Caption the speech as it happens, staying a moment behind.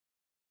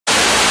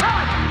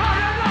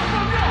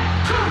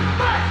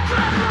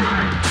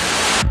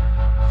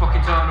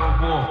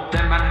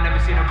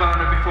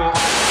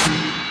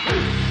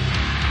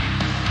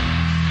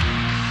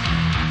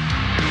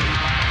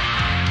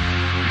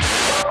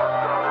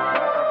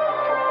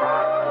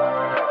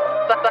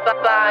We're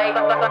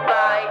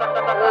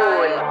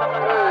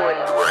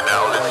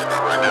now listening to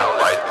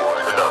Whiteboard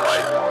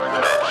Production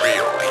at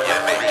Real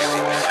EMHC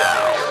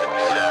Sound.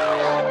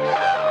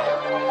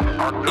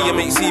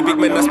 EMHC, big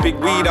men, that's big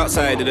weed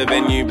outside of the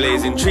venue,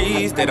 blazing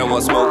trees. They don't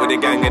want smoke with the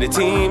gang of the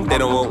team. They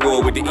don't want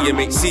war with the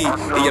EMHC.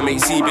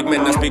 EMHC, big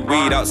men, that's big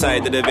weed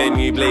outside of the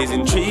venue,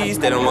 blazing trees.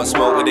 They don't want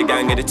smoke with the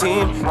gang of the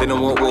team. They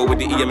don't want war with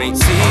the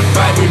EMHC.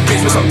 Right, we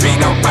bitch with some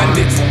beatdown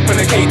bandits. From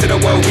the K to the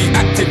world, we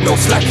active, no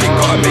slacking.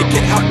 Gotta make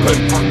it happen.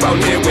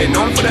 Round here, we're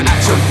known for the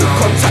action. Full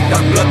contact,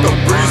 that blood, no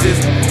bruises.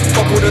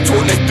 Fuck all the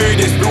talk, let's do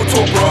this. Real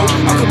talk, bro.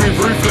 I can be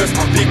ruthless.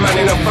 Big man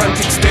in a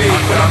frantic state.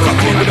 When I cut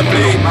clean with a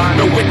blade.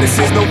 No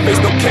witnesses, no face,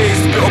 no case.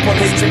 Split up on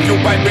hatred,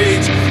 fueled by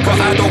rage.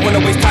 Cause I don't wanna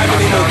waste time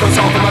anymore. Cause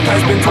half of my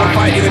time's been torn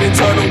fighting an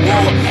internal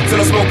war.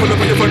 Till I smoke on the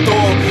different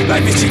door.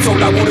 Life is cheap, so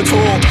like water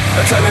tour.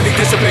 Eternally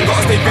disciplined,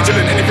 gotta stay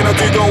vigilant. Anything I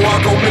do,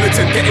 I'll go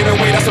militant. Getting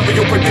away, that's a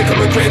real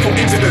predicament. Critical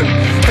incident.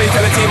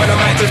 Fatality, man, I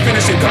might just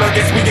finish it. Cause I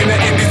guess we in the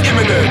end is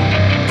imminent.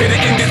 Yeah, the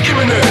end is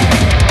imminent.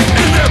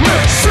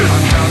 EMHC.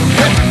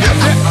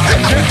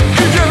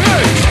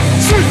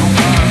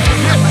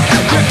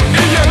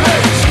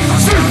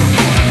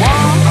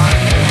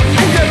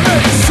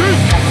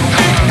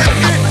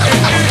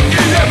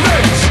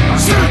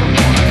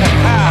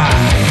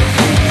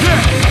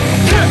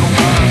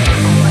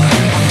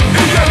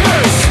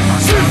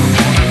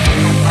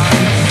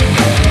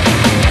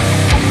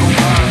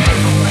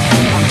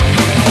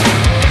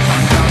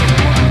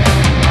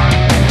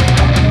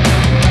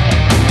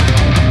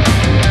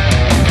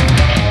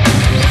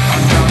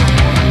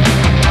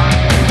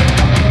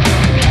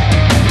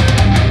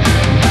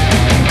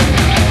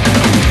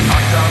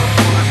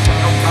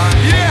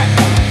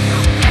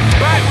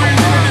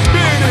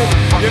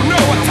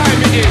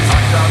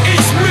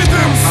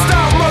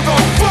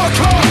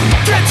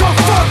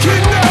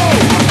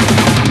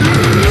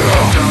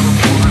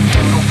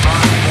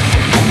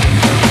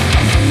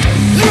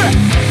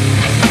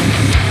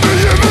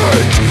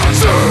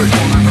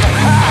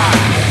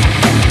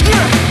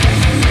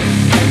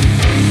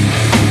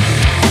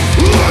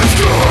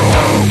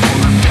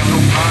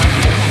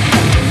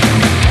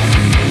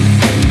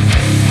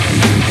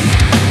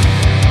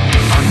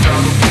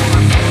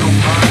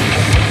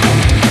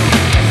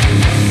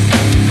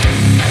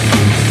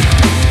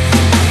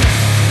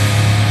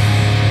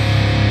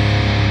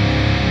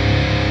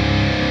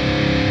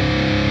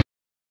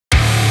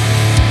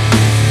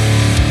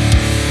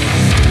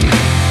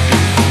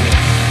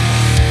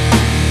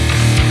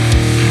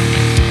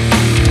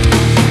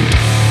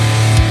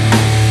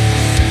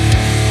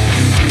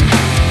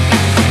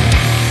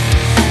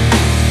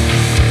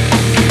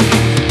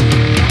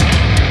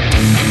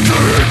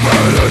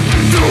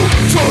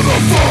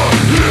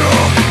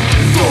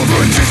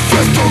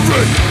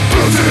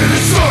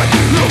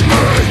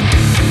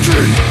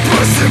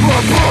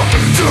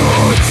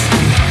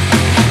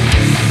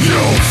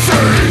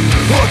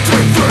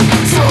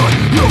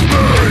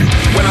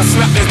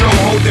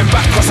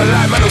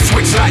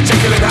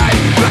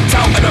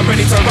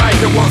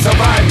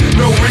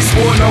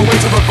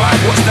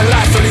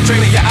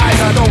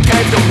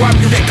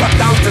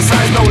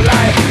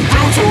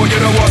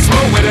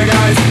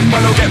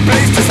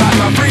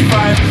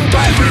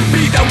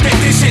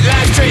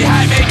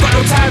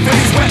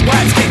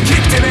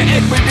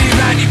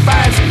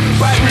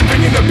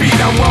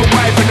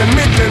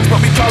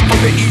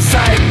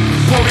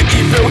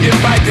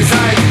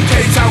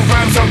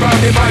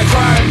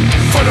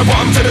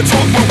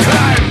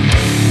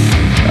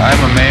 I'm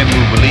a man who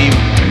believed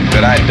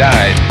that I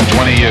died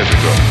 20 years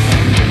ago.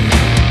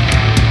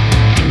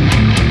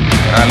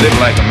 I live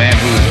like a man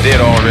who is dead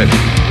already.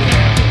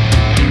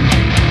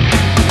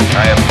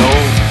 I have no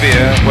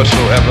fear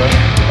whatsoever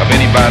of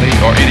anybody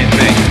or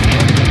anything.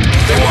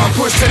 They want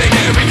push till they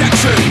get a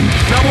reaction.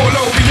 Now all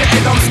over your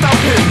head I'm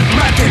stamping.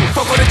 Macking,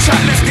 fuck all the chat,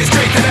 let's get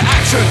straight to the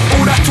action.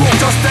 All that talk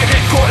just to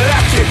get caught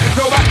lacking.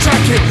 No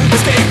backtracking,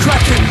 let's get it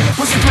cracking.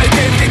 Pussy play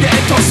games, get your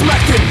head top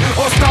smacking.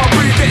 Or style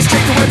breathe, get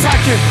straight to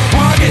attacking.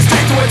 Well, I get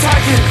straight to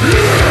attacking.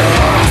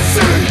 Yeah,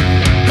 see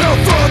how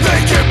far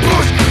they can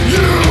push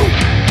you.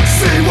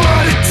 See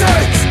what it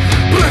takes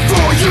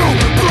before you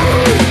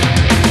break.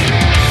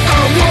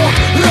 I won't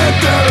let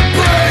them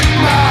break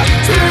my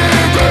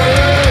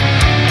spirit.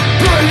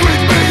 Play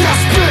with me, I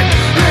spit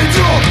in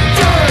your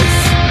face.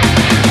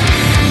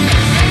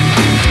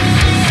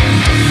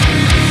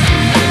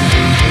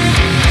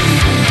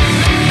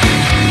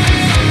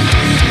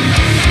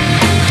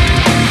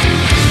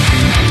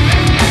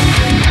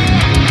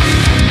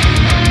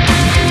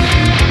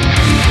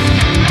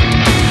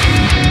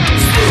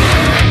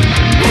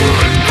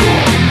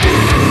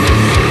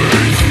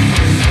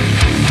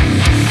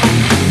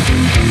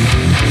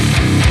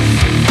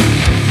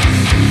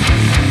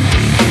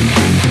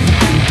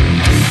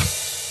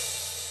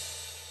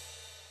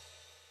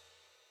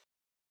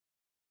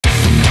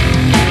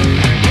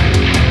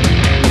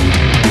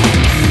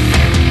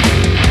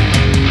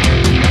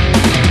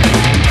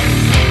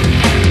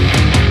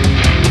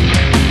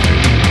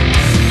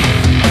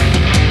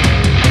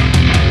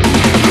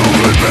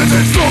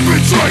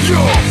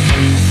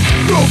 Betrayal.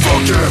 no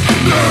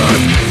forgiveness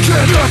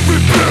cannot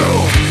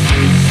rebuild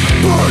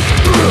my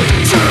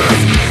bridges.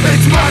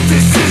 It's my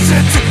decision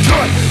to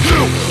cut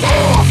you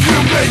off. You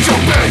made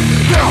your bed,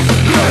 now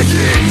lay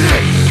in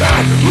it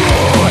and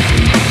run.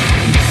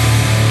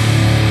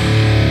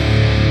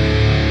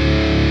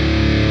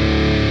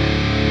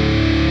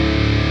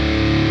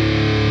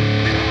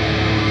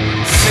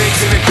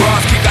 In the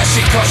grass, keep that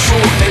shit cut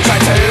short. They try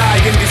to lie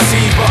and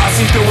deceive, but I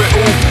see through it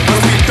all.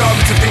 Must be dumb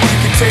to think you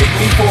can take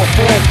me for a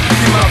fool.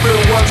 Keep my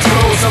real ones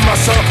close and my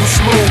circle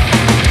small.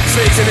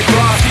 Snakes in the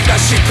grass, keep that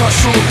shit cut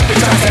short.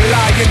 They try to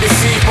lie and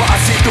deceive, but I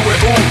see through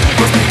it all.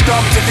 Must be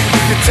dumb to think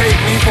you can take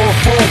me for a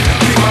fool.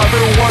 Keep my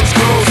real ones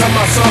close and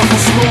my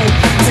circle small.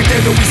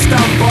 Together we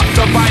stand, but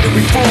divided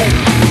we fall.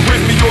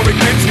 With me or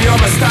against me,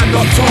 I'm a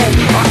stand-up tall.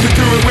 I could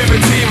do it with a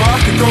team, or I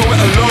could go it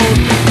alone.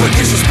 But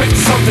disrespect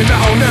is something that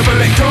I'll never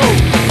let go.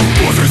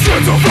 Position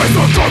to face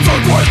the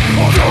consequence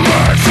of your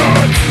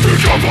actions.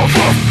 Become a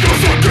fuck,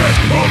 just forget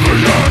a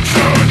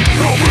reaction.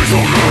 No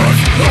reasonless,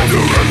 no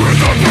do it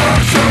with a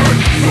passion.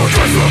 No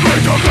choice to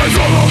make a place,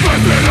 all of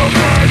it's been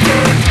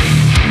abandoned.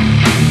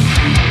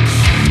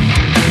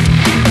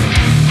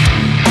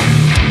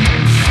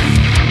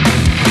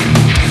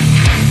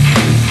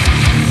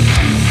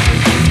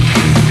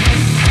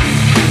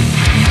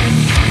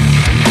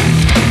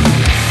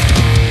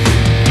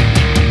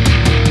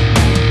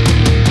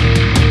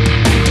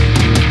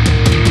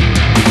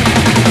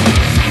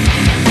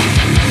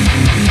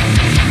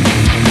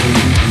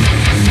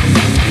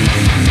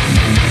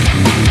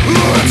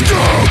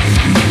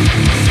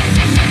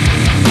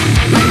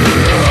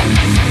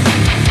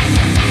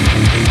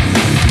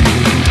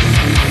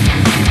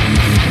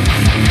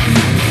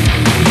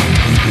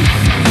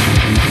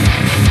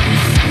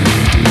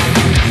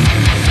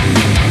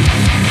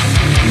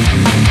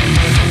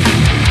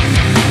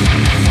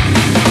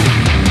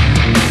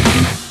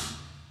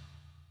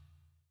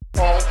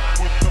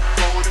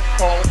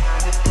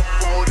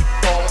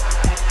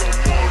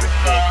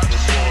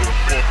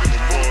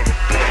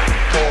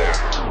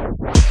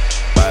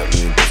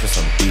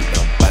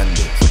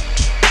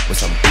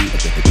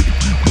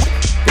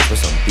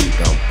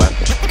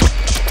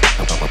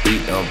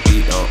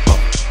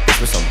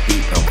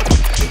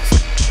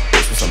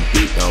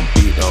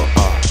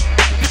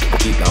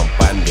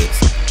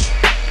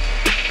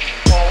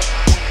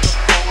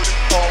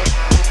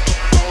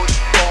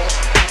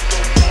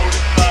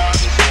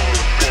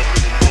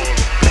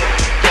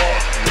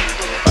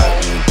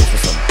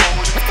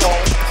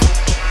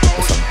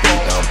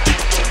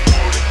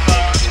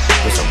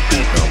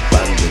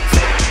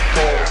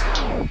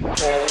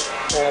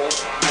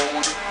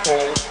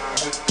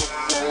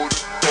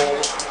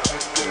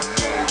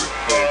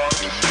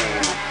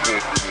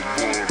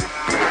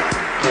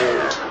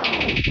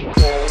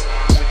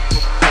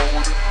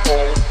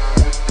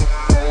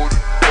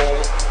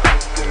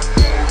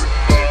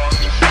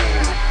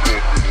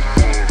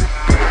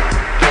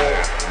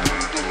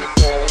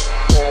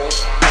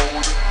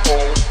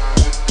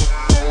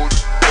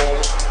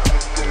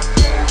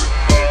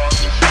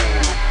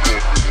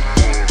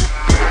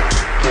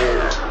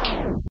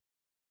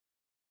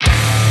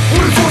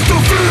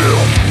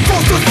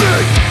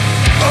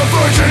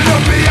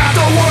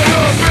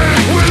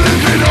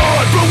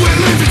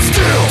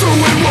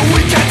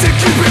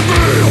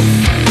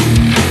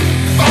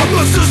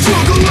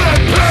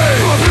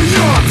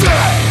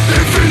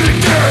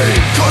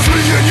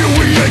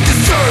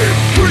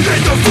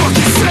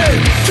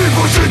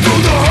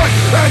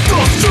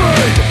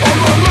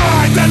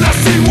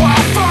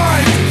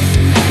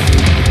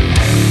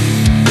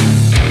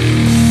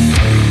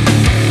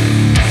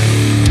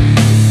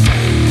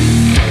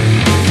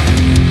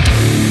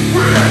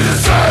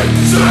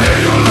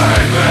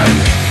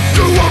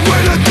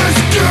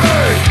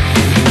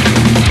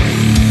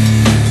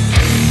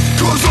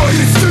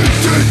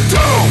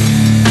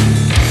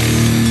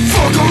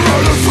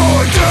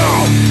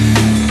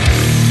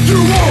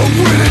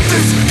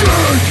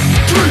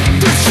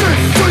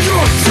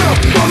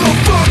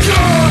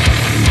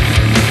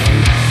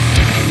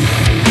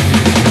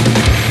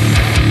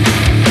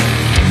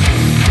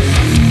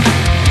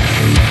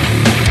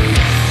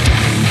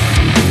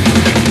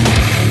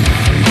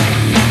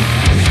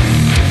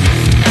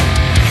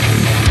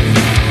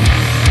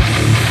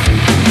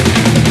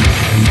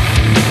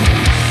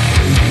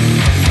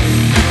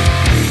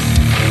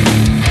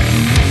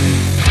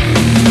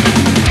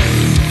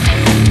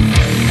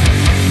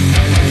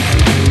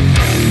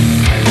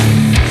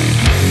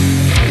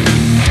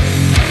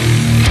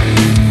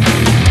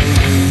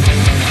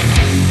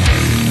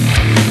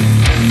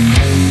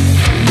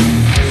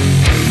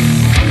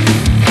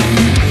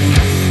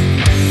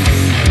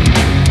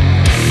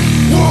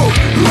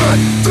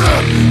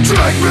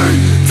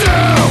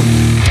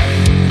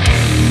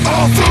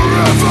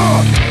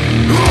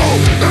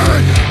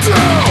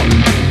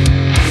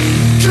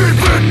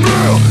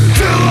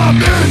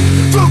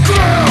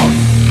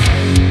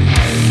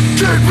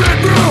 Keep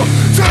it real